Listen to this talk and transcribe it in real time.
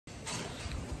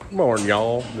Good morning,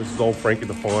 y'all. This is old Frankie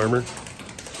the farmer.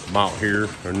 I'm out here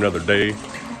another day,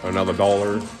 another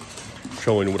dollar,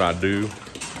 showing you what I do.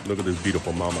 Look at this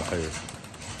beautiful mama here.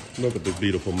 Look at this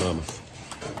beautiful mama.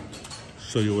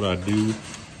 Show you what I do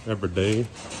every day.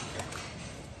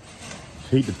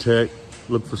 Heat detect,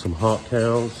 look for some hot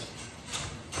cows,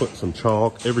 put some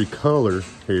chalk. Every color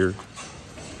here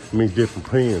means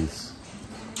different pins.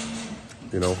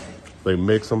 You know, they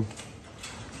mix them.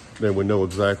 Then we know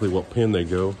exactly what pin they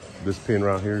go. This pin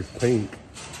right here is pink.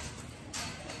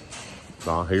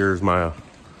 Now here's my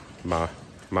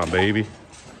baby.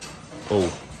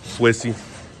 Oh, Swissy.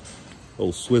 Oh,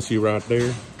 Swissy right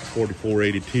there,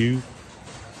 4482.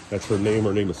 That's her name.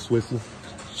 Her name is Swissy.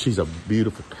 She's a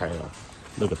beautiful cow.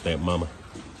 Look at that mama.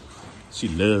 She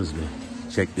loves me.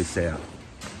 Check this out.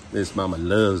 This mama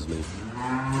loves me.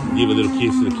 Give a little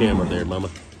kiss to the camera there, mama.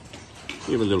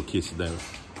 Give a little kiss there.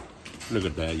 Look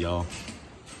at that, y'all.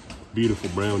 Beautiful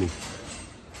brownie.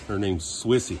 Her name's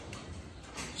Swissy.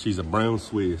 She's a brown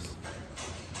Swiss.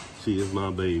 She is my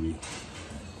baby.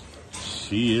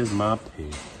 She is my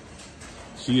pig.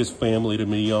 She is family to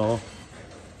me, y'all.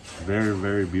 Very,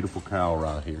 very beautiful cow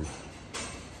right here.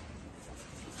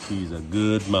 She's a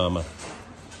good mama.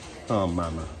 Oh,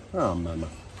 mama. Oh, mama.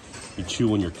 You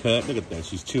chewing your cut? Look at that.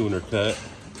 She's chewing her cut.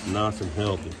 Nice and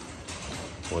healthy.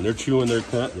 When they're chewing their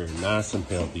cut, they're nice and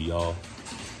healthy, y'all.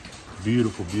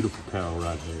 Beautiful, beautiful cow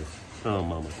right there. Oh,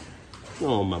 mama.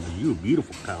 Oh, mama, you a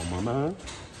beautiful cow, mama, huh?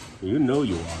 You know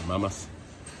you are, mama.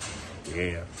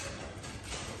 Yeah.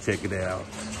 Check it out.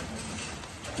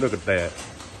 Look at that.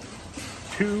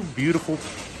 Two beautiful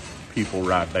people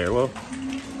right there. Well,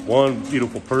 one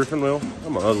beautiful person. Well,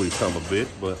 I'm an ugly son of a bitch,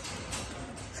 but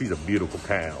she's a beautiful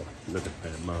cow. Look at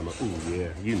that, mama. Ooh, yeah.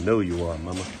 You know you are,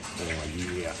 mama. Oh,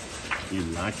 yeah. You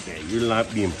like that. You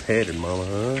like being petted, mama,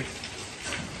 huh?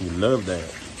 You love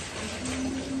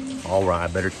that. All right,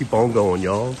 better keep on going,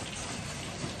 y'all.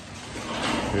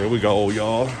 Here we go,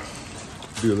 y'all.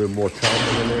 Do a little more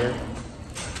chopping in there.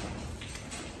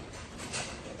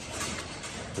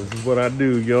 This is what I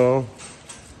do, y'all.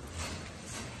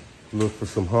 Look for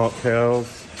some hot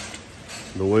cows.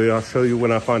 The way I'll show you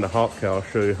when I find a hot cow, I'll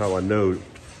show you how I know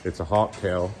it's a hot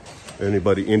cow.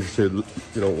 Anybody interested,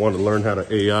 you know, want to learn how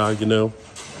to AI, you know,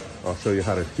 I'll show you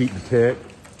how to heat detect.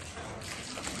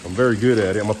 I'm very good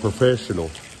at it. I'm a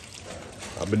professional.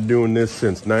 I've been doing this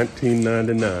since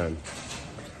 1999.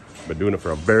 Been doing it for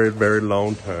a very, very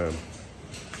long time.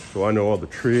 So I know all the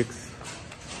tricks.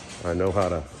 I know how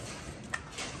to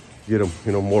get them,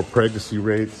 you know, more pregnancy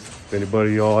rates. If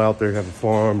anybody y'all out there have a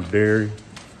farm, dairy,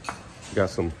 got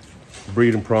some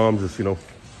breeding problems, just, you know,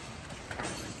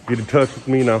 get in touch with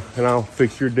me now, and I'll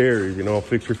fix your dairies, you know, I'll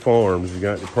fix your farms if you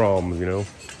got any problems, you know.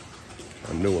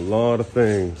 I know a lot of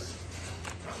things,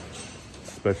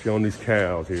 especially on these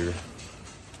cows here.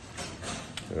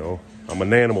 You know, I'm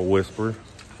an animal whisperer.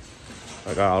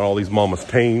 I got all these mamas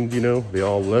tamed, you know. They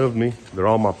all love me. They're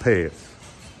all my pets.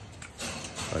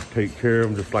 I take care of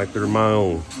them just like they're my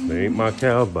own. They ain't my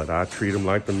cows, but I treat them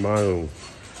like they're my own.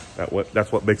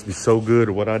 That's what makes me so good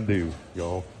at what I do,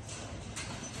 y'all.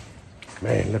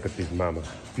 Man, look at these mamas.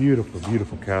 Beautiful,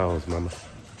 beautiful cows, mama.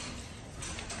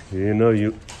 You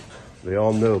know, they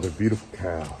all know they're beautiful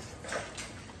cows.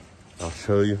 I'll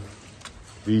show you.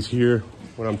 These here,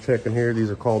 what I'm checking here, these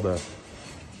are called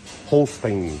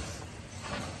Holsteins.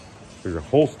 There's a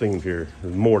Holsteins here.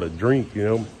 There's more to drink, you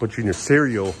know. Put you in your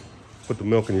cereal. Put the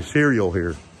milk in your cereal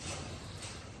here.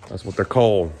 That's what they're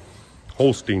called.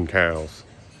 Holstein cows.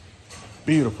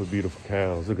 Beautiful, beautiful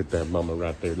cows. Look at that mama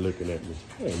right there looking at me.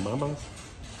 Hey, mama.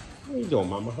 How you doing,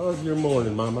 mama? How's your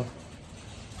morning, mama?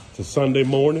 It's a Sunday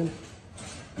morning.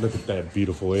 Look at that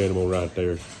beautiful animal right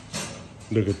there.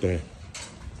 Look at that.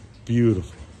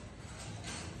 Beautiful.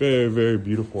 Very, very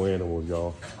beautiful animal,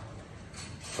 y'all.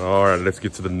 All right, let's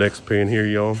get to the next pen here,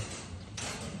 y'all.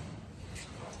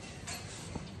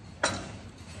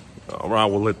 All right,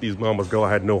 we'll let these mamas go.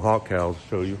 I had no hot cows to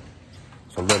show you.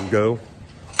 So let them go.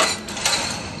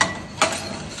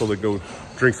 So they go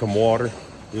drink some water,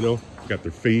 you know. Got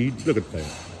their feed. Look at that.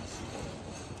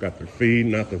 Got their feed,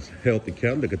 not this healthy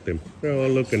cow. Look at them. They're all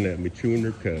looking at me, chewing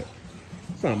their cut.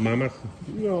 What's up, mama?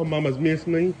 You know, mama's missed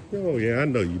me. Oh, yeah, I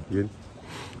know you did.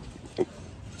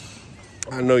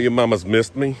 I know your mama's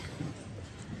missed me.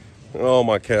 Oh,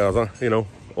 my cows, huh? You know.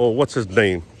 Oh, what's his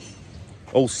name?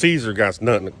 Old Caesar got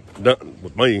nothing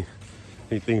with me.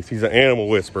 He thinks he's an animal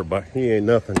whisperer, but he ain't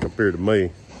nothing compared to me.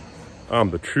 I'm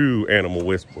the true animal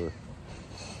whisperer.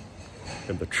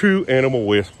 I'm the true animal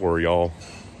whisperer, y'all.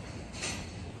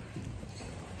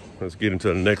 Let's get into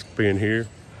the next pen here.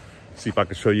 See if I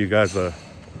can show you guys a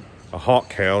hot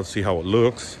cow, see how it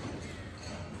looks.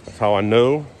 That's how I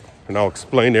know, and I'll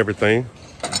explain everything,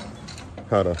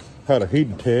 how to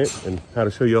heat detect and how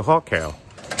to show you a hot cow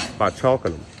by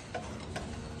chalking them.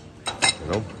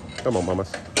 You know, come on,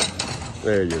 mamas.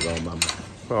 There you go, mama.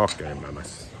 Okay,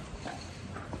 mamas.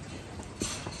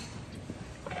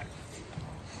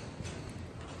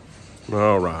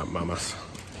 All right, mamas.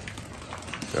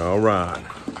 All right.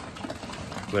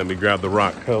 Let me grab the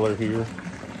right color here.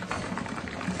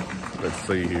 Let's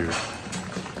see here.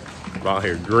 Right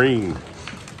here, green.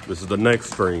 This is the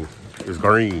next string. It's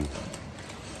green.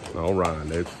 All right,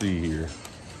 let's see here.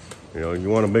 You know, you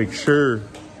want to make sure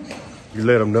you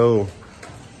let them know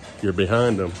you're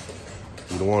behind them.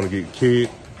 You don't want to get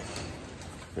kicked.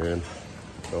 And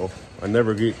so I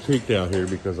never get kicked out here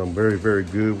because I'm very, very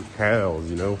good with cows,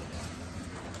 you know.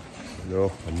 You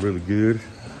know, I'm really good.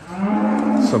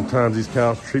 Sometimes these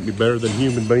cows treat me better than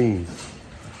human beings.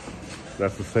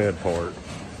 That's the sad part.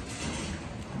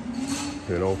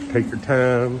 You know, take your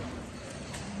time.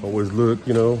 Always look,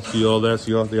 you know, see all that.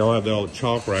 See all, they all have all the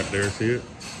chalk right there, see it?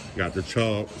 Got the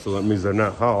chalk, so that means they're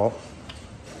not hot,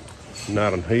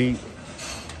 not in heat.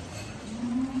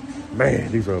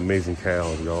 Man, these are amazing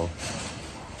cows, y'all.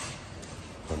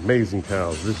 Amazing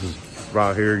cows. This is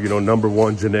right here, you know,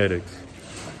 #1 genetics.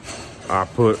 I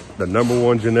put the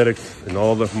 #1 genetics in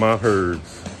all of my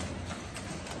herds.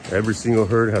 Every single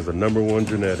herd has a #1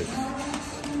 genetics.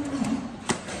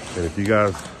 And if you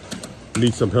guys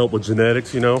need some help with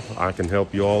genetics, you know, I can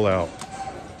help you all out.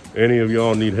 Any of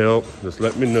y'all need help, just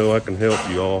let me know. I can help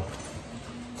you all.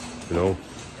 You know,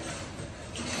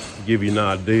 give you an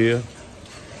idea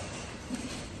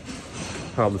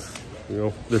how this, you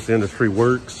know, this industry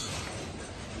works.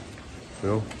 You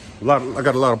know, I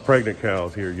got a lot of pregnant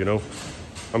cows here, you know.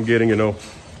 I'm getting, you know,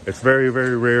 it's very,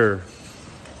 very rare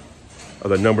of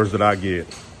the numbers that I get.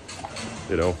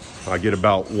 You know, I get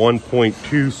about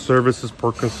 1.2 services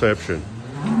per conception.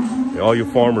 And all you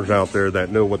farmers out there that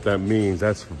know what that means,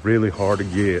 that's really hard to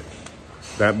get.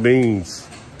 That means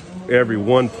every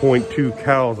 1.2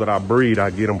 cows that I breed, I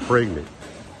get them pregnant.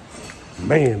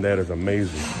 Man, that is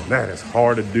amazing. That is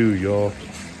hard to do, y'all.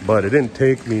 But it didn't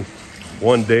take me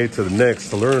one day to the next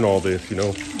to learn all this, you know.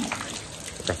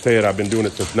 Like I said, I've been doing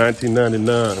it since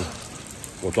 1999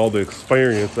 with all the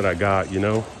experience that I got, you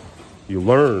know. You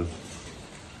learn.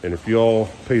 And if you all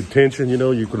pay attention, you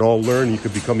know, you can all learn. You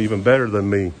could become even better than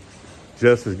me.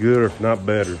 Just as good, or if not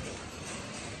better.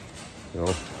 You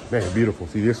know, man, beautiful.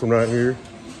 See this one right here?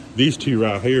 These two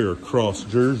right here are cross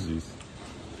jerseys.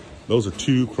 Those are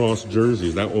 2 cross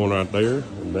jerseys. That one right there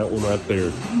and that one right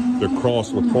there. They're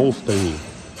crossed with Holstein.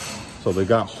 So they're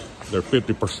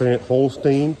 50%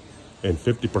 Holstein and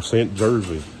 50%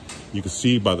 Jersey. You can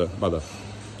see by the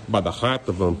height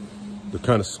of them, they're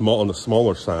kind of small on the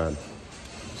smaller side.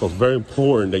 So it's very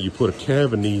important that you put a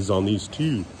calf knees on these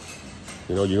two.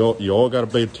 You know, you all got to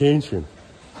pay attention.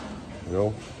 You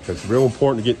know, it's real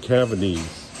important to get calf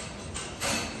knees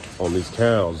on these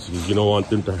cows because you don't want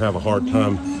them to have a hard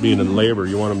time being in labor.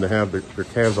 You want them to have their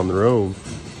calves on their own.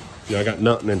 You know, I got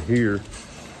nothing in here.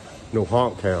 No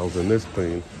hot cows in this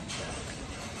pen.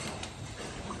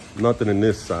 Nothing in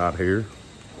this side here.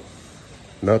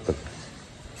 Nothing.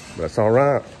 That's all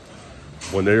right.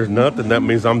 When there's nothing, that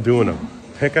means I'm doing a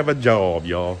heck of a job,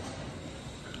 y'all.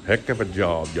 Heck of a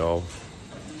job, y'all.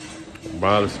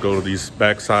 Right, let's go to these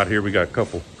backside here. We got a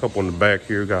couple in the back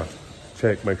here. Got to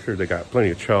check, make sure they got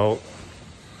plenty of chalk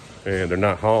and they're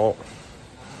not hot.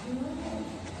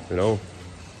 You know,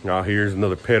 now here's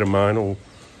another pet of mine. Oh,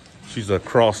 she's a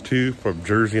cross too from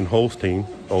Jersey and Holstein.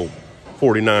 Oh,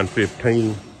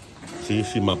 4915. See,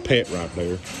 she's my pet right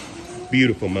there.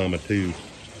 Beautiful mama too.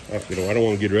 You know, I don't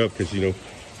want to get her up because, you know,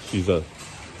 she's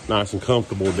nice and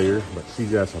comfortable there, but she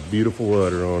got a beautiful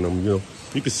udder on them. You know,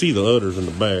 you can see the udders in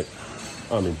the back.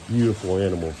 I mean, beautiful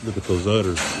animal. Look at those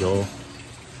udders, y'all.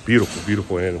 Beautiful,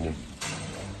 beautiful animal.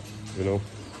 You know,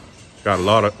 got a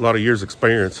lot of years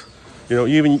experience. You know,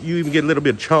 you even get a little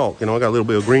bit of chalk. You know, I got a little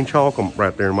bit of green chalk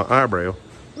right there in my eyebrow.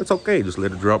 It's okay, just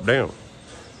let it drop down.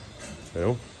 You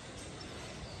know.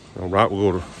 All right,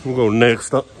 we'll go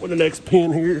next up with the next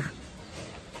pen here.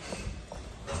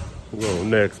 We'll go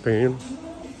next pen.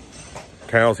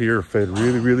 Cows here are fed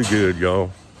really, really good,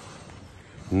 y'all.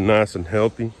 Nice and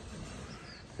healthy.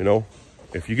 You know,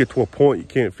 if you get to a point you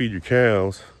can't feed your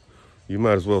cows, you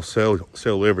might as well sell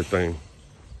everything.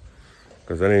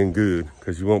 Because that ain't good,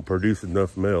 because you won't produce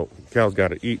enough milk. Cows got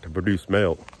to eat to produce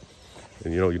milk.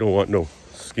 And, you know, you don't want no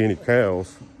skinny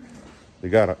cows. They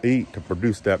got to eat to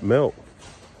produce that milk,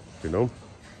 you know.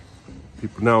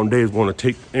 People nowadays want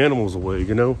to take animals away,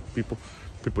 you know. People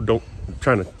don't,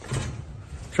 trying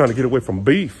to get away from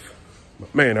beef.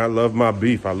 Man, I love my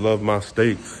beef. I love my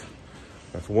steaks.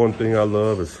 That's one thing I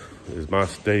love is my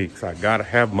steaks. I gotta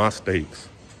have my steaks.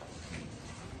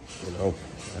 You know,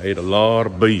 I ate a lot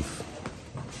of beef.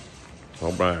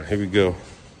 All right, here we go.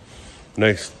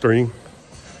 Next string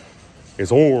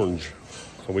is orange.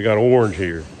 So we got orange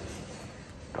here.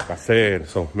 Like I said,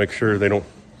 so make sure they don't,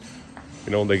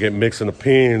 you know, they get mixed in the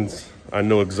pins. I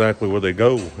know exactly where they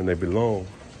go and they belong.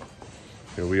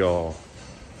 Here we are.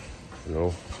 You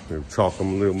know, we'll chalk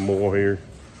them a little more here.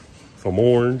 Some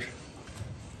orange.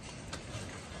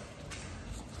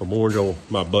 Some orange on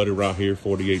my buddy right here,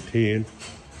 4810.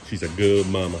 She's a good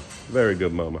mama, very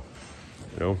good mama.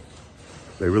 You know,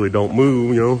 they really don't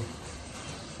move, you know.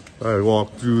 I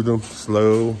walk through them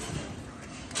slow.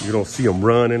 You don't see them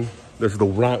running. This is the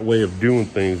right way of doing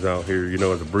things out here, you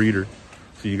know, as a breeder.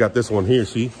 So you got this one here,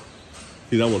 see?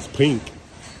 See, that one's pink.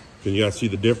 Then you gotta see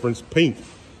the difference, pink.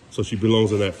 So she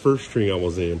belongs in that first string I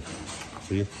was in.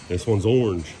 See, this one's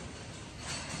orange.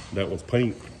 That one's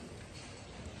pink.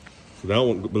 So that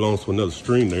one belongs to another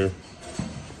string there.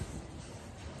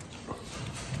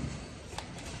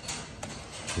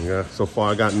 Yeah, so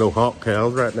far I got no hawk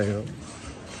cows right now.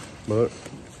 But,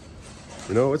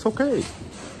 you know, it's okay.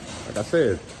 Like I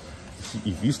said,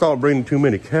 if you start breeding too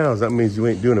many cows, that means you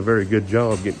ain't doing a very good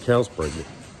job getting cows pregnant.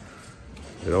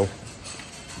 You know,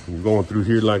 you're going through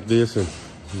here like this, and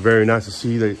it's very nice to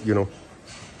see that, you know,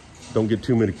 don't get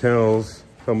too many cows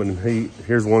coming in heat.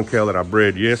 Here's one cow that I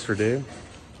bred yesterday.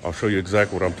 I'll show you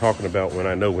exactly what I'm talking about when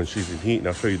I know when she's in heat, and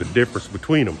I'll show you the difference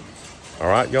between them. All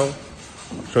right, y'all?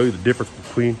 I'll show you the difference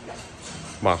between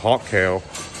my hawk cow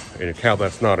and a cow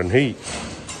that's not in heat.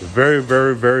 It's very,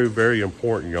 very, very, very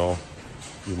important, y'all.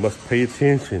 You must pay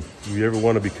attention. If you ever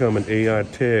want to become an AI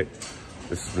tech,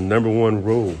 this is the #1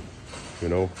 rule, you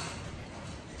know.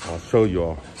 I'll show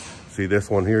y'all. See this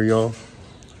one here, y'all?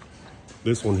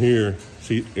 This one here,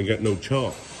 see, it got no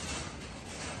chalk.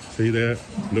 See that?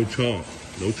 No chalk.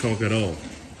 No chalk at all.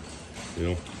 You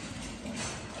know,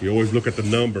 you always look at the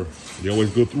number. You always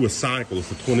go through a cycle.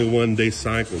 It's a 21-day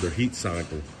cycle, their heat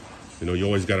cycle. You know, you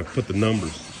always got to put the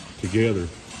numbers together.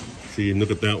 See, and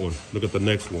look at that one. Look at the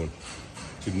next one.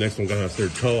 See, the next one has their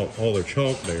chalk, all their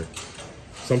chalk there.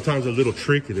 Sometimes a little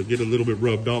tricky. They'll get a little bit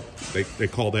rubbed off. They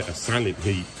call that a silent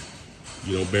heat.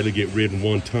 You know, barely get rid in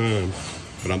one time.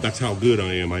 But that's how good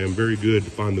I am. I am very good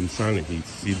to find them silent heats.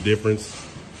 See the difference?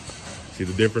 See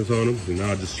the difference on them? And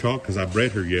now I just chalk because I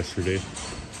bred her yesterday.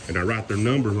 And I write their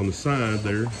numbers on the side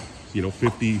there. You know,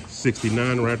 50,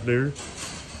 69 right there.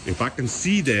 If I can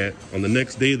see that on the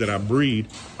next day that I breed,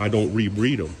 I don't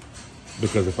rebreed them.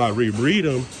 Because if I rebreed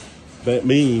them, that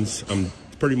means I'm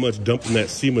pretty much dumping that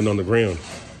semen on the ground.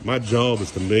 My job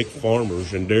is to make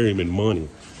farmers and dairymen money,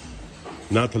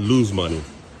 not to lose money.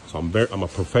 So I'm a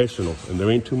professional, and there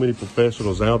ain't too many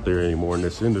professionals out there anymore in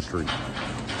this industry.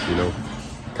 You know,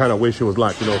 kind of wish it was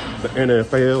like, you know, the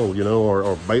NFL, you know,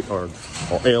 or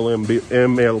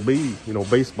MLB, you know,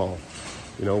 baseball.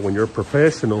 You know, when you're a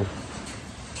professional,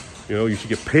 you know, you should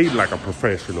get paid like a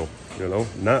professional, you know,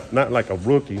 not like a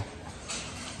rookie.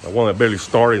 The one that barely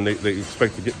started, and they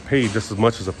expect to get paid just as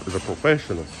much as a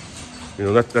professional. You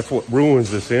know, that's what ruins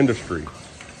this industry.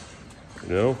 You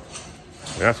know,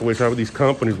 and that's the way some of these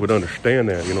companies would understand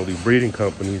that. You know, these breeding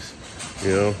companies.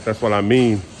 You know, that's what I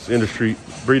mean. This industry,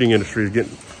 breeding industry, is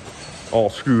getting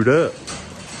all screwed up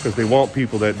because they want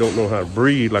people that don't know how to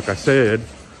breed. Like I said,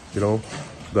 you know,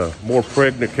 the more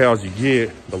pregnant cows you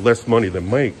get, the less money they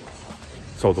make.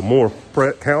 So the more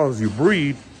cows you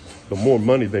breed, the more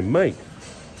money they make.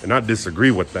 And I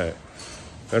disagree with that.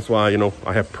 That's why, you know,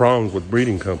 I have problems with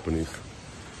breeding companies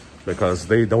because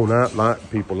they do not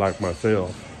like people like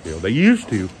myself. You know, they used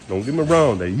to. Don't get me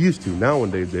wrong, they used to.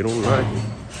 Nowadays, they don't like it.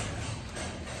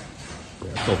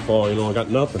 Yeah, so far, you know, I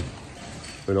got nothing.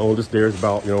 You know, this there's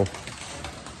about, you know,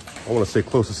 I want to say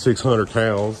close to 600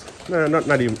 cows. Nah, not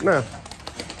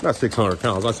 600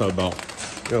 cows. I saw about,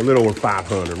 you know, a little over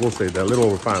 500. We'll say that, a little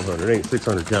over 500. It ain't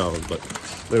 600 cows, but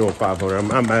a little over 500.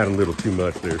 I'm adding a little too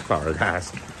much there. Sorry,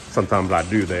 guys. Sometimes I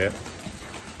do that.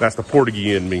 That's the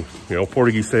Portuguese in me. You know,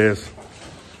 Portuguese says,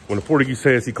 when the Portuguese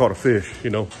says he caught a fish, you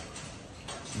know,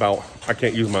 about, I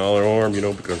can't use my other arm, you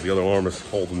know, because the other arm is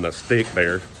holding that stick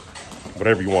there.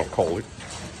 Whatever you want to call it.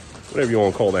 Whatever you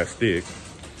want to call that stick.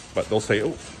 But they'll say,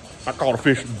 oh, I caught a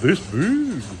fish this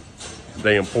big.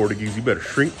 Damn Portuguese, you better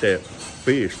shrink that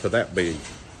fish to that big.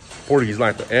 Portuguese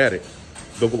like to add it.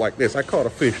 They'll go like this. I caught a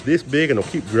fish this big and they'll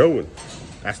keep growing.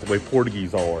 That's the way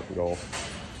Portuguese are, you know.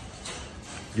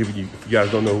 Giving you, if you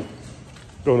guys don't know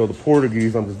the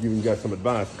Portuguese, I'm just giving you guys some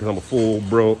advice because I'm a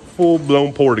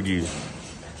full-blown Portuguese.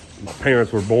 My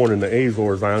parents were born in the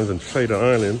Azores Islands and Shada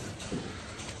Islands.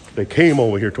 They came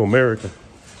over here to America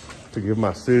to give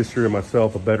my sister and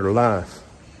myself a better life.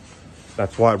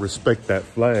 That's why I respect that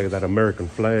flag, that American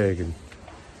flag. And,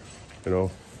 you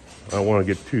know, I don't want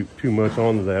to get too much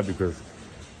onto that because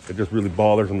it just really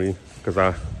bothers me, because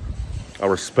I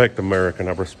respect America, and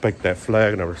I respect that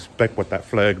flag, and I respect what that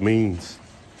flag means.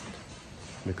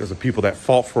 Because the people that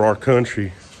fought for our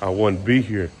country, I wouldn't be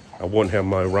here. I wouldn't have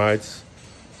my rights.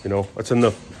 You know, that's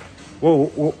enough.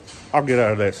 Well, I'll get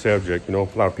out of that subject. You know,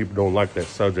 a lot of people don't like that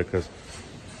subject, but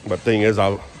the thing is,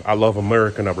 I love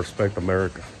America and I respect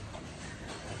America.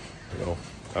 You know,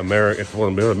 America, if it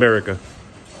wasn't America,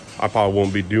 I probably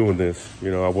wouldn't be doing this.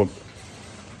 You know, I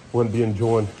wouldn't be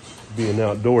enjoying being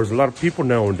outdoors. A lot of people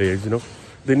nowadays, you know,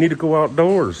 they need to go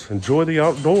outdoors, enjoy the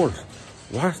outdoors.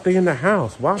 Why stay in the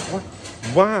house?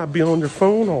 Why be on your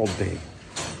phone all day?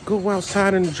 Go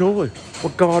outside and enjoy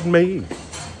what God made.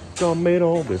 God made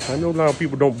all this. I know a lot of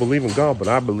people don't believe in God, but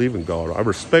I believe in God. I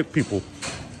respect people,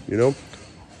 you know,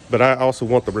 but I also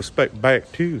want the respect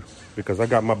back too, because I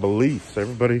got my beliefs.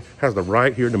 Everybody has the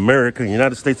right here in America, the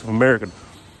United States of America,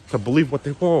 to believe what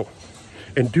they want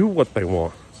and do what they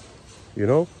want, you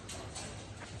know.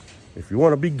 If you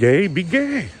want to be gay,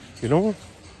 you know.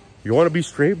 You want to be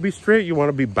straight. You want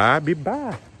to be bi.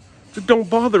 Just don't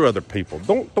bother other people.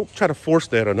 Don't try to force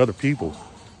that on other people.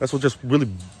 That's what just really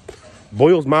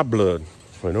boils my blood,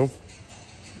 you know.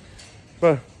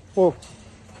 But we'll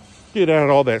get out of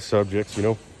all that subjects, you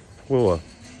know. We'll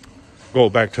go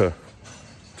back to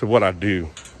what I do.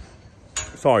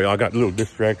 Sorry, I got a little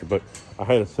distracted, but I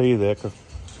had to say that because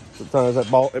sometimes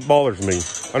it bothers me.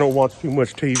 I don't watch too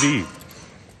much TV,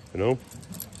 you know.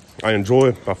 I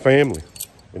enjoy my family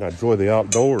and I enjoy the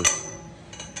outdoors.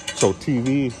 So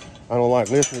TV, I don't like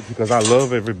listening because I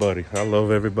love everybody. I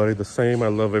love everybody the same. I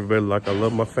love everybody like I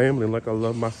love my family and like I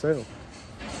love myself.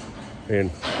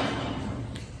 And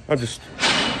I'm just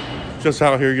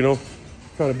out here, you know,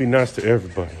 trying to be nice to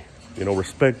everybody. You know,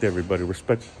 respect everybody.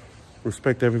 Respect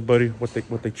everybody what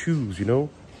they choose, you know.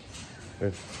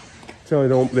 And tell you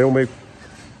they don't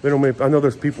make. I know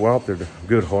there's people out there,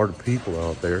 good-hearted people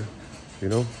out there, you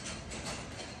know.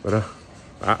 But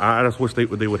I just wish they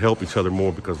would help each other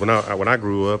more, because when I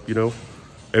grew up, you know,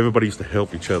 everybody used to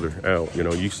help each other out. You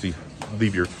know, you used to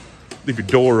leave your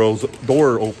door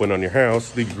open on your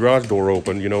house, leave your garage door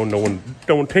open. You know, no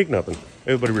one take nothing.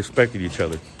 Everybody respected each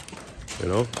other. You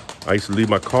know, I used to leave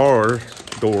my car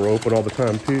door open all the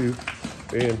time too,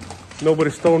 and nobody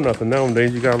stole nothing.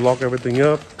 Nowadays, you gotta lock everything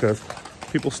up because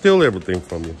people steal everything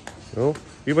from you. You know,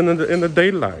 even in the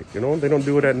daylight. You know, they don't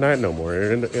do it at night no more.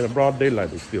 In the broad daylight,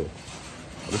 they steal.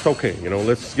 But it's okay. You know,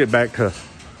 let's get back to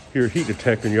your heat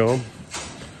detecting, y'all.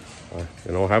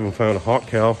 You know, I haven't found a hot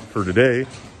cow for today,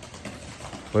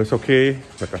 but it's okay.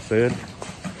 Like I said,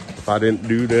 if I didn't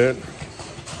do that,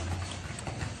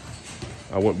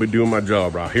 I wouldn't be doing my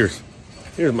job right. Here's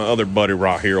my other buddy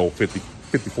right here, old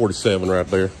 5047 right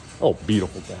there. Oh,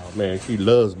 beautiful cow, man. She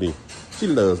loves me. She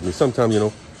loves me. Sometimes, you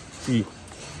know,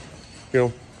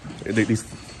 these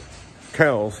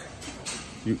cows,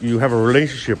 you have a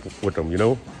relationship with them, you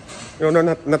know. You know,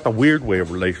 not the weird way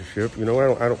of relationship, you know.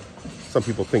 I don't. Some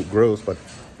people think gross, but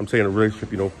I'm saying a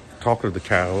relationship, you know, talking to the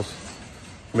cows,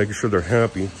 making sure they're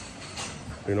happy,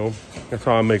 you know. That's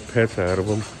how I make pets out of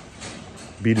them.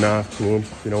 Be nice to them,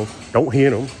 you know. Don't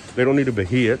hit them. They don't need to be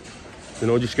hit. You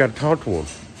know, just got to talk to them.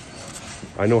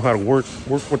 I know how to work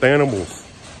with animals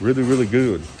really, really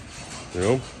good, you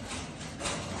know.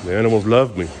 The animals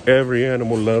love me. Every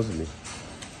animal loves me,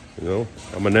 you know.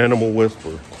 I'm an animal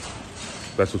whisperer.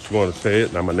 That's what you want to say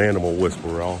it. I'm an animal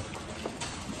whisperer, all.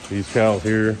 These cows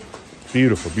here,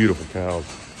 beautiful, beautiful cows,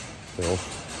 you know.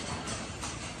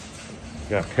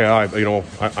 Got cow, you know,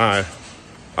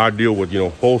 I deal with, you know,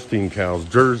 Holstein cows,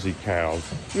 Jersey cows,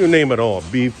 you name it all,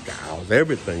 beef cows,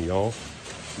 everything, y'all.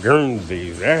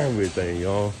 Guernseys, everything,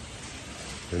 y'all.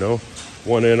 You know,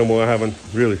 one animal I haven't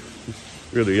really,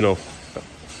 you know,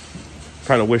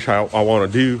 kind of wish I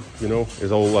want to do, you know, is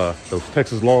those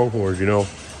Texas Longhorns, you know.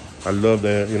 I love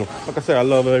that, you know. Like I said, I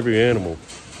love every animal,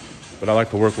 but I like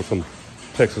to work with some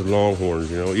Texas Longhorns,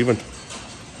 you know. Even,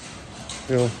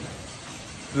 you know,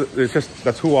 it's just,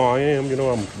 that's who I am, you know.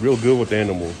 I'm real good with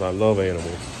animals. I love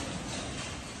animals.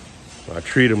 I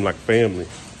treat them like family,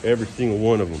 every single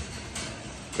one of them.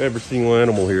 Every single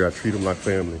animal here, I treat them like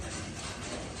family.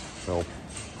 So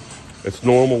it's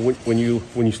normal when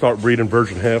you start breeding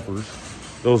virgin heifers.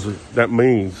 That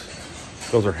means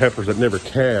those are heifers that never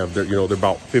calved. They're, you know, they're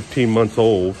about 15 months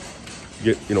old.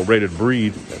 Get, you know, ready to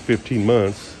breed at 15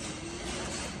 months.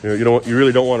 You know, you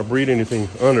really don't want to breed anything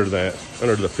under the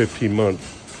 15 months.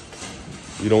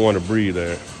 You don't want to breed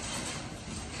that.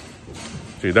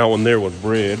 See, that one there was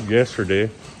bred yesterday.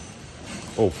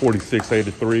 Oh,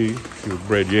 4683. She was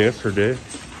bred yesterday.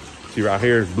 See, right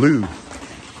here is blue.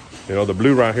 You know, the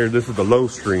blue right here, this is the low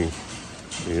stream.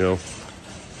 You know,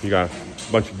 you got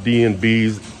a bunch of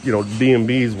DNBs. You know,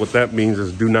 DNBs, what that means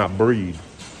is do not breed.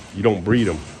 You don't breed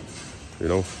them. You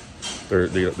know,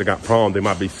 they got problems. They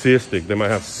might be cystic. They might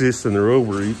have cysts in their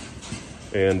ovaries,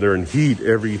 and they're in heat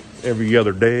every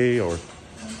other day or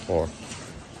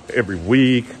every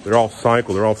week. They're all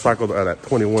cycled. They're all cycled at that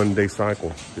 21-day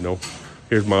cycle. You know,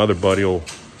 here's my other buddy, old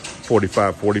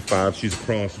 4545. She's a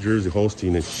cross Jersey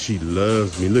Holstein, and she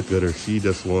loves me. Look at her. She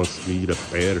just wants me to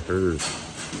pet her.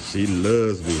 She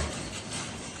loves me.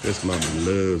 This mama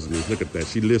loves me. Look at that.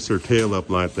 She lifts her tail up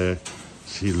like that.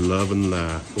 She loving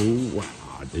life. Oh, wow.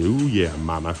 Oh, yeah,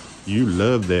 mama. You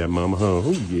love that, mama, huh?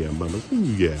 Oh, yeah, mama. Oh,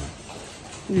 yeah.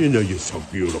 You know you're so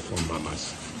beautiful,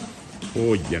 mamas.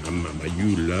 Oh, yeah, mama.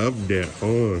 You love that,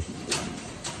 huh?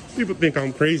 People think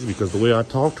I'm crazy because the way I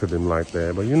talk to them like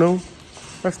that. But, you know,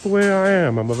 that's the way I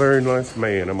am. I'm a very nice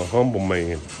man. I'm a humble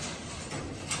man.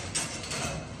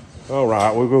 All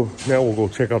right, we'll go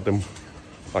check out them,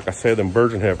 like I said, them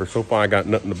virgin heifers. So far, I got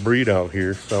nothing to breed out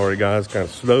here. Sorry, guys, kind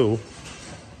of slow,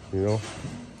 you know.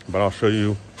 But I'll show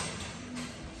you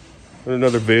in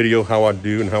another video how I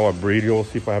do and how I breed. You'll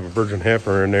see if I have a virgin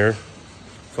heifer in there,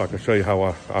 so I can show you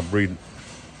how I breed,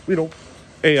 you know,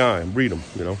 AI and breed them,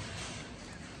 you know.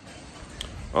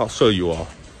 I'll show you all.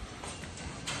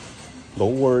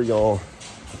 Don't worry, y'all.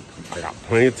 I got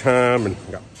plenty of time and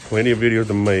got plenty of videos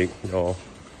to make, y'all.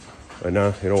 And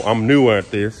you know, I'm new at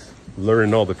this,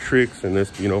 learning all the tricks and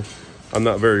this, you know. I'm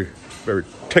not very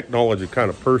technology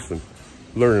kind of person,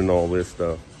 learning all this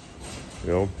stuff,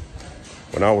 you know.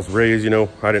 When I was raised, you know,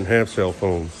 I didn't have cell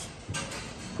phones.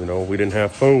 You know, we didn't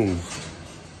have phones.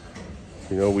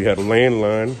 You know, we had a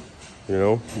landline, you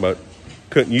know, but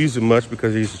couldn't use it much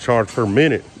because they used to charge per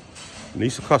minute. And it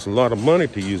used to cost a lot of money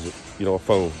to use it, you know, a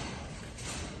phone.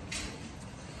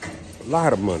 A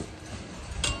lot of money,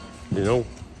 you know.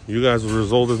 You guys are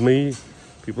as old as me.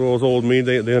 People as old as me,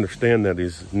 they understand that.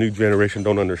 These new generation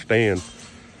don't understand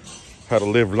how to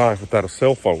live life without a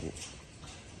cell phone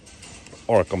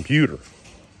or a computer.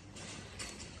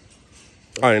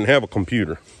 I didn't have a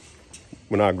computer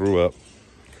when I grew up,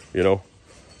 you know.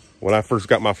 When I first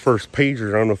got my first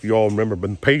pager, I don't know if you all remember, but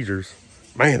pagers,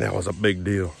 man, that was a big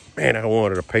deal. Man, I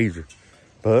wanted a pager,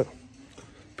 but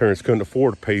parents couldn't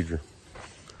afford a pager.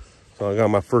 So I got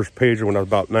my first pager when I was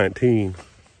about 19.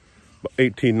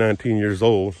 18, 19 years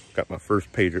old, got my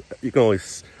first pager. You can only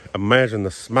imagine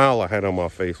the smile I had on my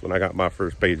face when I got my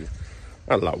first pager.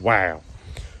 I was like, wow.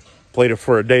 Played it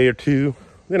for a day or two,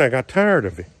 then I got tired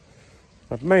of it.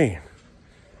 Like, man,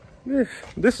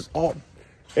 this is all,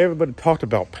 everybody talked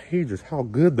about pagers, how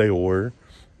good they were.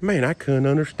 Man, I couldn't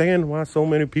understand why so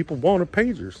many people wanted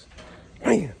pagers.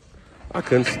 Man, I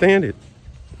couldn't stand it.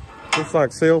 It's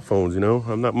like cell phones, you know.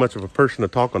 I'm not much of a person to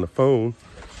talk on the phone.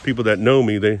 People that know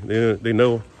me, they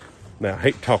know. Now, I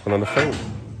hate talking on the phone.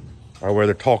 I'd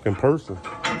rather talk in person.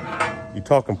 You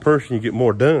talk in person, you get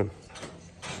more done.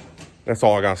 That's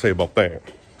all I got to say about that.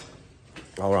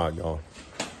 All right, y'all.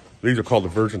 These are called the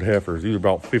virgin heifers. These are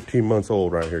about 15 months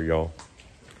old right here, y'all.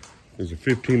 These are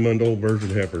 15-month-old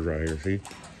virgin heifers right here, see?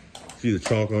 See the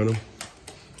chalk on them?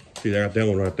 See, I got that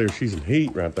one right there. She's in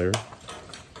heat right there.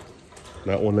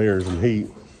 That one there is in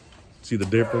heat. See the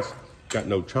difference? Got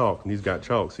no chalk, and he's got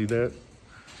chalk. See that?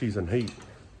 She's in heat.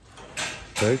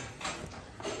 Okay?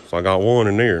 So I got one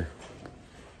in there.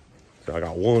 So I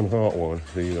got one hot one.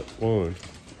 See, one.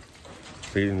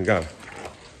 See, and got.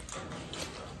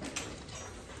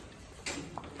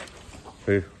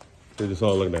 See, this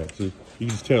all look at that. See, you can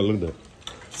just tell. Look at that.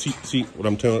 See what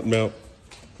I'm telling about?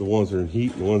 The ones that are in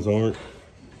heat, and the ones that aren't.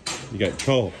 You got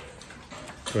chalk.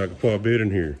 So I can put a bit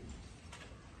in here.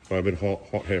 Quite a bit of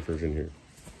hot heifers in here.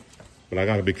 But I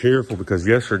got to be careful because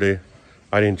yesterday,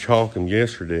 I didn't chalk them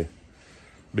yesterday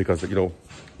because, you know,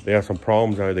 they had some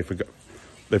problems.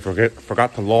 They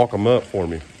forgot to lock them up for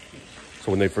me.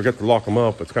 So when they forget to lock them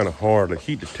up, it's kind of hard to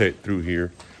heat detect through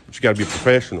here. But you got to be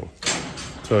professional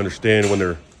to understand when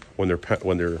they're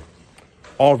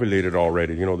ovulated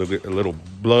already. You know, they get a little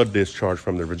blood discharge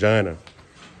from their vagina,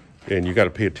 and you got to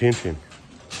pay attention.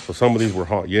 So some of these were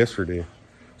hot yesterday.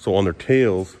 So on their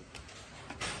tails.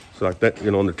 So like that, you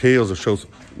know, on the tails, it shows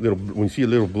little. When you see a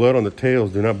little blood on the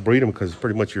tails, do not breed them because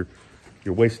pretty much you're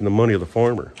wasting the money of the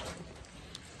farmer.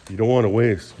 You don't want to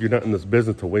waste. You're not in this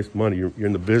business to waste money. You're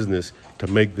in the business to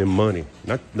make them money,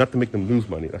 not to make them lose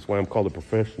money. That's why I'm called a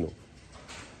professional.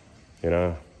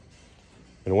 And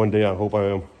one day I hope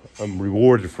I'm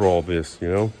rewarded for all this, you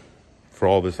know, for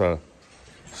all this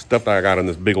stuff that I got in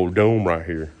this big old dome right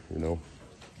here, you know.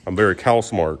 I'm very cow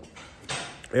smart.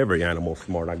 Every animal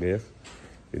smart, I guess,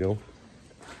 you know.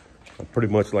 I'm pretty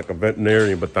much like a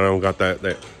veterinarian, but I don't got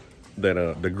that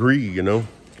degree, you know.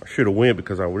 I should have went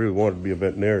because I really wanted to be a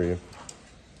veterinarian,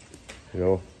 you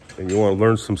know. And you want to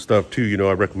learn some stuff too, you know,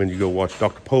 I recommend you go watch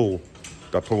Dr. Pole.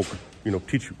 Dr. Pole could, you know,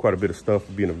 teach you quite a bit of stuff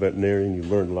being a veterinarian. You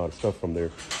learn a lot of stuff from there.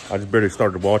 I just barely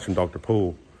started watching Dr.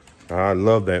 Pole. I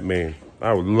love that man.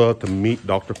 I would love to meet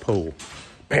Dr. Pole.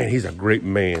 Man, he's a great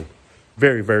man.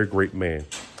 Very, very great man.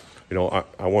 You know,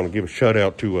 I want to give a shout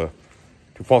out to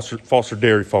Foster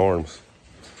Dairy Farms.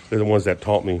 They're the ones that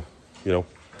taught me, you know,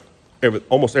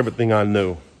 almost everything I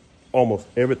know. Almost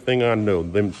everything I know,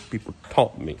 them people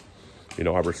taught me. You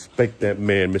know, I respect that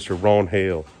man, Mr. Ron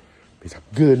Hale. He's a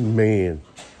good man,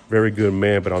 very good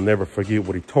man, but I'll never forget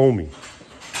what he told me.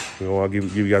 You know, I'll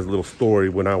give you guys a little story.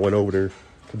 When I went over there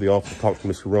to the office to talk to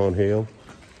Mr. Ron Hale,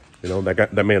 you know,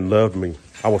 that man loved me.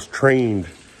 I was trained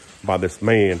by this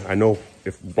man. I know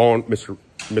if Mr.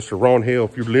 Ron Hale,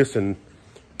 if you listen,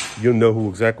 you'll know who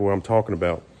exactly what I'm talking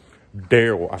about.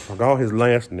 Daryl, I forgot his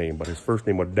last name, but his first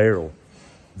name was Daryl.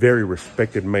 Very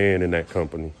respected man in that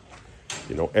company.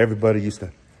 You know, everybody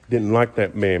didn't like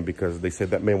that man because they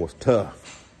said that man was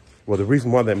tough. Well, the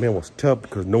reason why that man was tough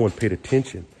because no one paid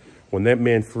attention. When that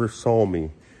man first saw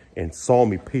me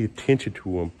pay attention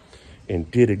to him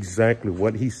and did exactly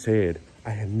what he said, I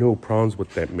had no problems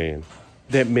with that man.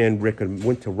 That man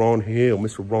went to Ron Hale,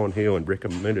 Mr. Ron Hale, and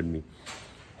recommended me.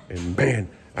 And man,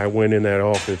 I went in that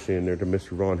office in there to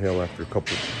Mr. Ron Hale after a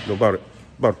couple, you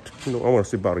know, I want to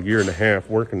say about a year and a half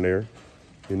working there.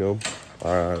 You know,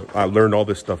 I learned all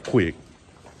this stuff quick.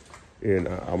 And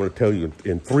I'm going to tell you,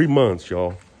 in 3 months,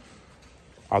 y'all,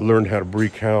 I learned how to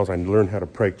breed cows. I learned how to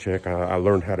preg check. I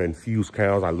learned how to infuse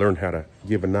cows. I learned how to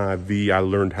give an IV. I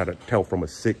learned how to tell from a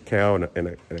sick cow and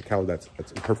a cow that's a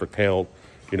perfect cow,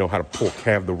 you know, how to pull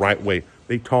calf the right way.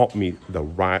 They taught me the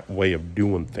right way of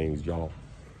doing things, y'all.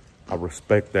 I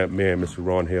respect that man, Mr.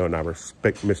 Ron Hale, and I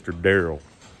respect Mr. Daryl.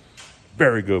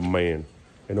 Very good man.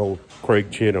 And old Craig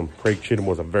Chittum. Craig Chittum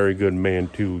was a very good man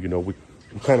too. You know, we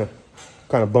kind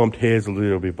of bumped heads a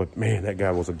little bit, but man, that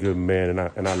guy was a good man,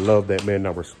 and I love that man, and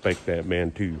I respect that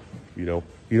man too. You know,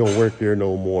 he don't work there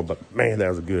no more, but man, that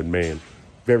was a good man.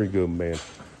 Very good man.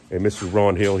 And Mr.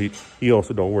 Ron Hill, he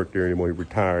also don't work there anymore. He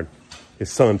retired.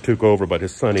 His son took over, but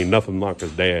his son ain't nothing like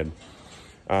his dad.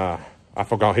 I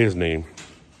forgot his name.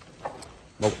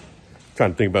 Nope.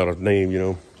 Trying to think about his name, you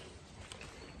know.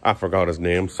 I forgot his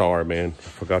name. Sorry, man. I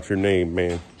forgot your name,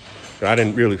 man. I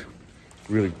didn't really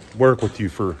work with you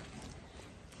for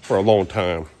a long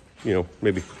time. You know,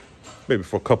 maybe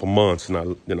for a couple months,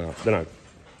 and then I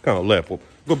kind of left. Well,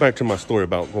 go back to my story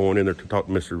about going in there to talk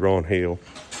to Mr. Ron Hale.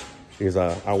 Is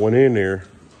I went in there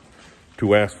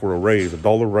to ask for a raise,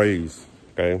 $1 raise,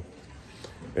 okay?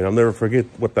 And I'll never forget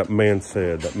what that man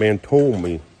said. That man told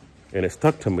me, and it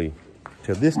stuck to me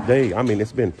to this day. I mean,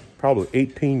 it's been probably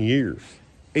 18 years.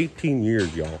 18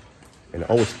 years, y'all. And it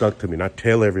always stuck to me. And I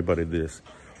tell everybody this,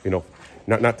 you know,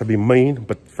 not to be mean,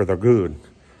 but for their good.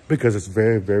 Because it's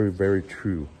very, very, very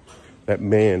true. That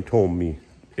man told me,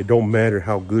 it don't matter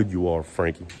how good you are,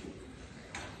 Frankie.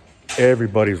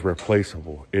 Everybody's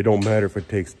replaceable. It don't matter if it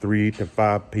takes 3 to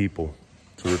 5 people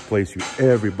to replace you.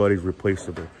 Everybody's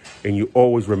replaceable. And you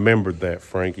always remembered that,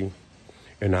 Frankie.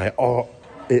 And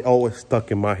it always stuck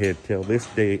in my head till this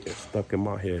day. It's stuck in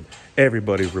my head.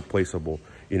 Everybody's replaceable.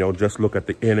 You know, just look at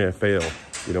the NFL,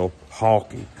 you know,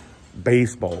 hockey,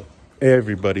 baseball.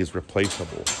 Everybody's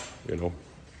replaceable, you know.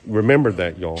 Remember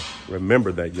that, y'all.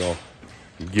 Remember that, y'all.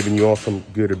 I'm giving you all some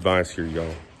good advice here,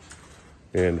 y'all.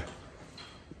 And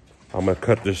I'm gonna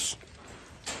cut this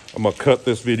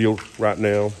video right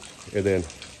now and then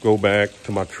go back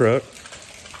to my truck,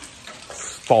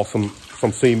 fall some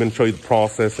semen, show you the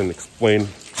process and explain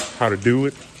how to do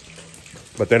it.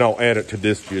 But then I'll add it to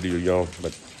this video, y'all.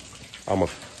 But I'm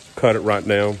gonna cut it right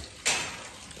now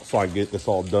so I can get this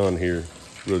all done here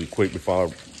really quick before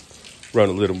I run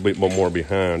a little bit more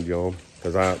behind, y'all.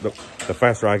 Because the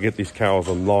faster I get these cows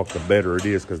unlocked, the better it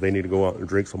is, because they need to go out and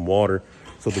drink some water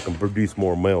so they can produce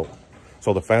more milk.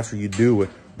 So the faster you do it,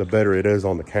 the better it is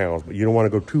on the cows. But you don't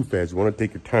want to go too fast. You want to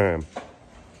take your time.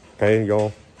 Okay,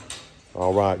 y'all?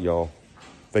 All right, y'all.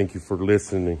 Thank you for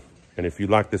listening. And if you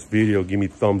like this video, give me a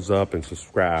thumbs up and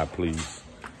subscribe, please.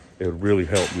 It would really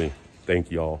help me. Thank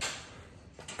y'all.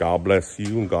 God bless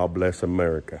you and God bless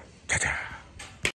America. Cha-cha.